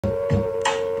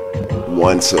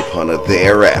once upon a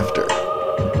thereafter.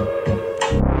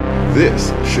 This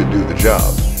should do the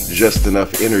job. Just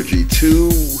enough energy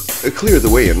to clear the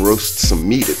way and roast some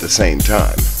meat at the same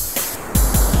time.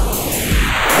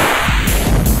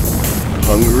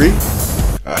 Hungry?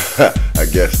 I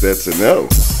guess that's a no.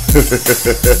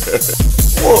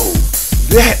 Whoa,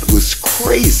 that was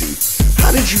crazy.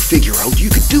 How did you figure out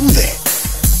you could do that?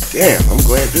 Damn, I'm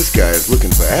glad this guy is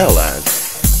looking for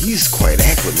allies. He's quite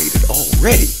acclimated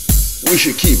already. We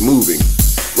should keep moving.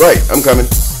 Right, I'm coming.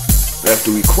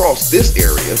 After we cross this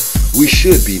area, we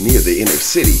should be near the inner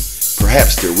city.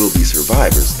 Perhaps there will be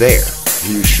survivors there.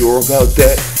 You sure about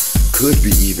that? Could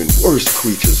be even worse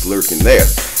creatures lurking there.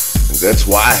 And that's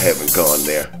why I haven't gone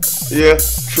there. Yeah,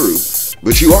 true.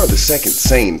 But you are the second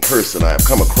sane person I have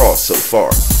come across so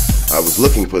far. I was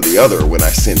looking for the other when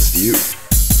I sensed you.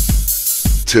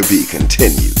 To be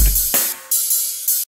continued.